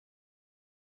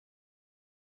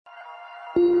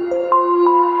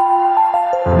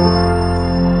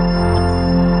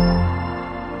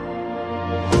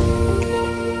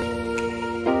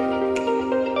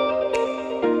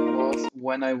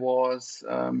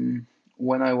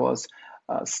was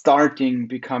starting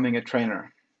becoming a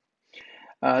trainer.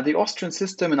 The Austrian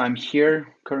system, and I'm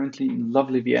here currently in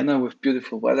lovely Vienna with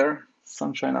beautiful weather,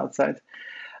 sunshine outside.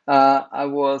 I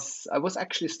was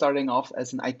actually starting off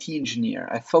as an IT engineer.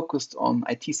 I focused on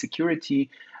IT security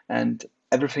and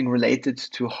everything related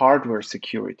to hardware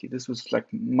security. This was like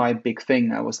my big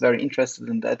thing. I was very interested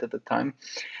in that at the time.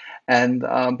 And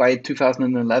by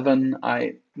 2011,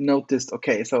 I noticed,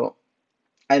 okay, so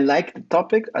I like the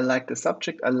topic, I like the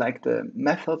subject, I like the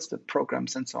methods, the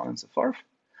programs, and so on and so forth.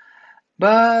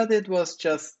 But it was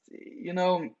just,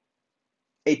 80%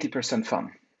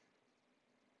 fun,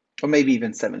 or maybe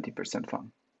even 70%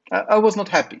 fun. I was not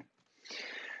happy.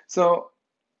 So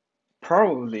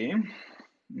probably,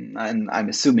 and I'm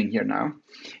assuming here now,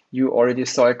 you already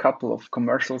saw a couple of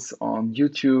commercials on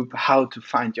YouTube, how to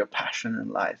find your passion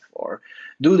in life, or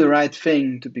do the right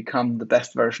thing to become the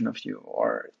best version of you,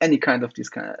 or any kind of these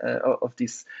kind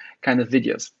of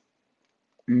videos.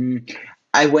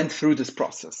 I went through this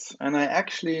process, and I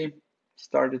actually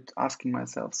started asking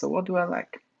myself, so what do I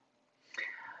like?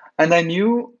 And I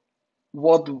knew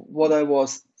what I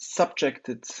was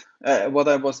what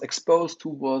I was exposed to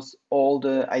was all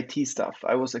the IT stuff.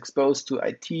 I was exposed to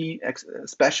IT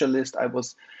specialist. I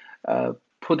was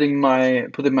putting my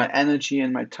energy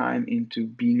and my time into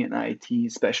being an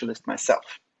IT specialist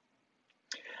myself.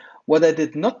 What I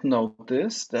did not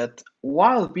notice that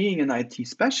while being an IT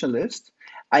specialist,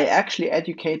 I actually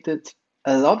educated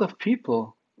a lot of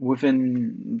people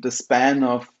within the span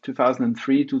of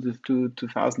 2003 to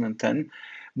 2010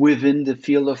 within the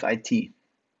field of IT.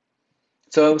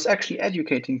 So I was actually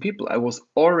educating people. I was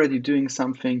already doing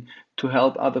something to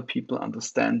help other people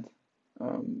understand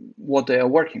what they are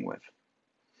working with.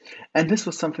 And this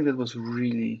was something that was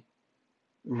really,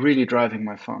 really driving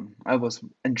my fun. I was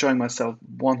enjoying myself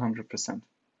 100%.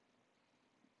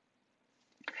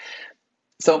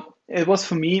 So it was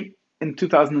for me in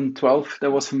 2012,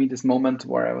 there was for me this moment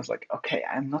where I was like, okay,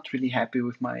 I'm not really happy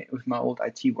with my old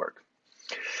IT work.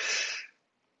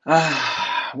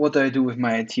 What do I do with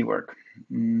my IT work?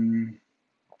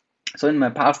 So in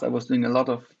my past, I was doing a lot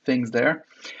of things there,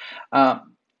 but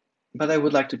I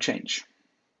would like to change.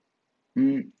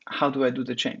 How do I do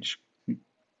the change?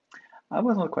 I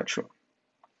was not quite sure.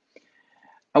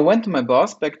 I went to my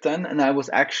boss back then, and I was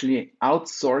actually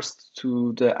outsourced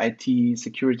to the IT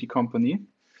security company.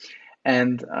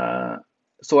 And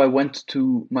so I went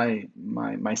to my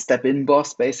step-in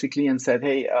boss basically and said,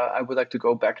 hey, I would like to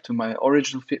go back to my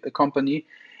original company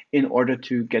in order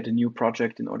to get a new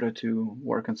project, in order to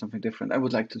work on something different. I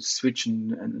would like to switch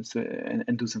and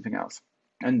do something else.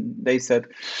 And they said,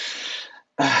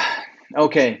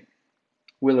 okay,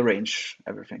 we'll arrange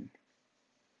everything.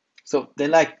 So they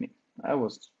liked me. I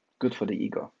was good for the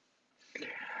ego.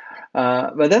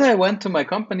 But then I went to my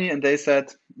company and they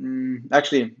said,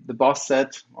 actually, the boss said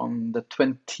on the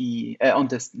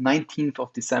 19th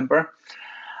of December,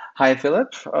 hi,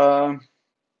 Philipp,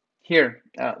 here,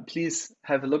 please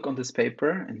have a look on this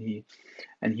paper. And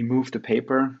he moved the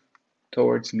paper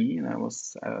towards me, and I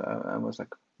was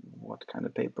like, what kind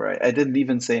of paper? I didn't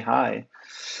even say hi.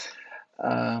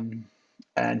 And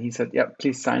he said, yeah,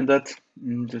 please sign that.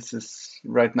 This is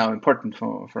right now important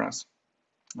for us.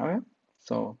 Okay,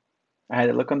 so I had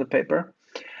a look on the paper,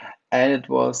 and it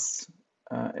was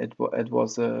a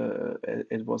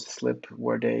slip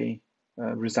where they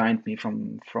resigned me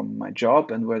from my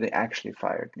job and where they actually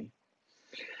fired me.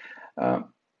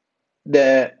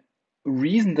 The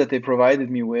reason that they provided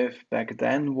me with back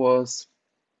then was,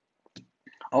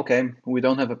 okay, we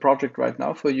don't have a project right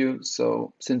now for you,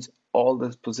 so since all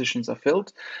the positions are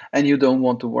filled and you don't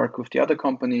want to work with the other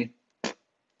company,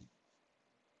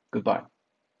 goodbye.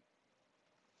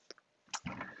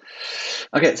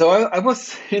 Okay, so I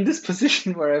was in this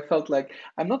position where I felt like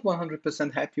I'm not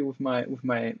 100% happy with my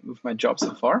job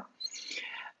so far.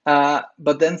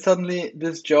 But then suddenly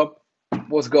this job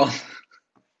was gone.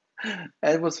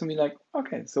 And it was for me like,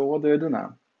 okay, so what do I do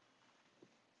now?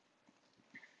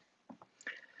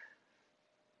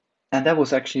 And that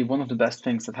was actually one of the best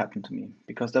things that happened to me,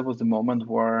 because that was the moment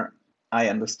where I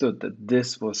understood that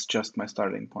this was just my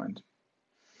starting point.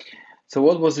 So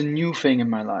what was a new thing in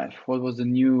my life? What was a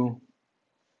new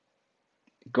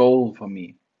goal for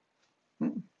me?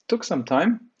 Took some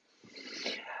time.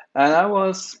 And I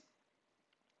was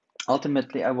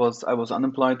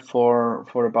unemployed for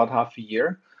about half a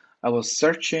year. I was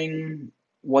searching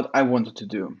what I wanted to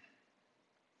do.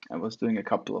 I was doing a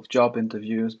couple of job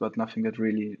interviews, but nothing that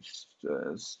really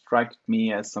struck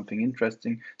me as something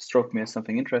interesting,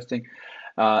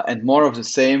 and more of the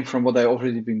same from what I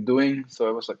already been doing. So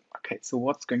I was like, okay, so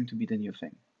what's going to be the new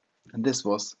thing? And this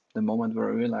was the moment where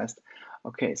I realized,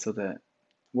 okay, so the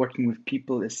working with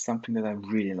people is something that I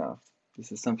really love.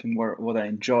 This is something what I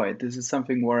enjoyed. This is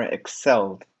something where I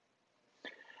excelled.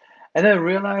 And I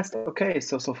realized, okay,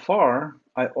 so far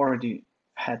I already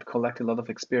had collected a lot of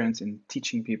experience in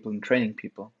teaching people and training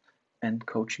people and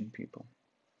coaching people.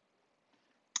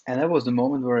 And that was the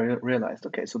moment where I realized,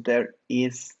 okay, so there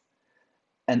is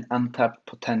an untapped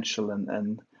potential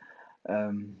and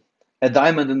a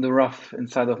diamond in the rough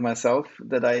inside of myself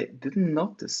that I didn't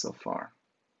notice so far.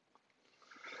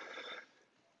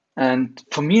 And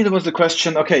for me, there was the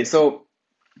question, okay, so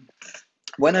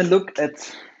when I look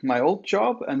at my old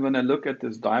job and when I look at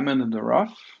this diamond in the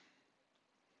rough,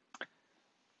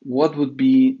 what would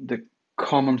be the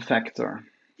common factor?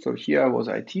 So here I was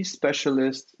IT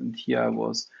specialist, and here I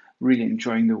was really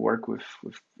enjoying the work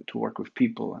to work with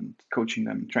people and coaching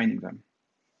them, training them.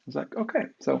 I was like, okay,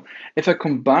 so if I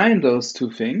combine those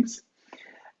two things,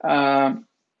 I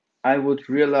would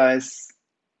realize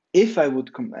if I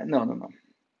would combine, no,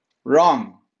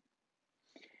 wrong.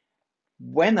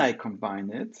 When I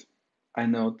combine it, I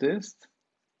noticed,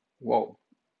 whoa,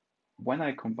 when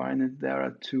I combine it, there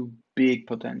are two big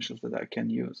potentials that I can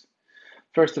use.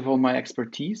 First of all, my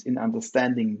expertise in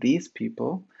understanding these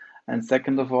people, and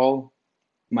second of all,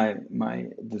 my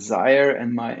desire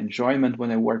and my enjoyment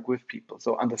when I work with people.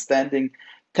 So understanding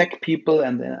tech people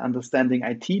and understanding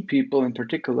IT people in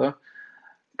particular.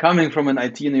 Coming from an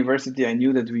IT university, I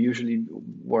knew that we usually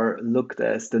were looked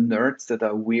as the nerds that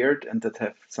are weird and that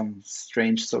have some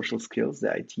strange social skills,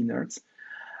 the IT nerds.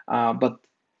 But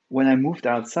when I moved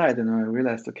outside and I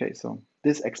realized, okay, so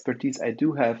this expertise I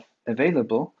do have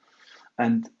available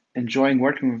and enjoying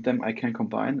working with them, I can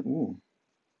combine. Ooh,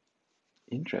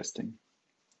 interesting.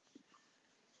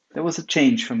 There was a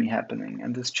change for me happening,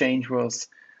 and this change was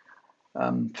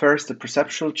first a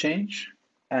perceptual change,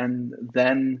 and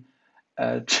then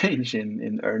a change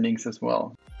in earnings as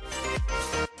well.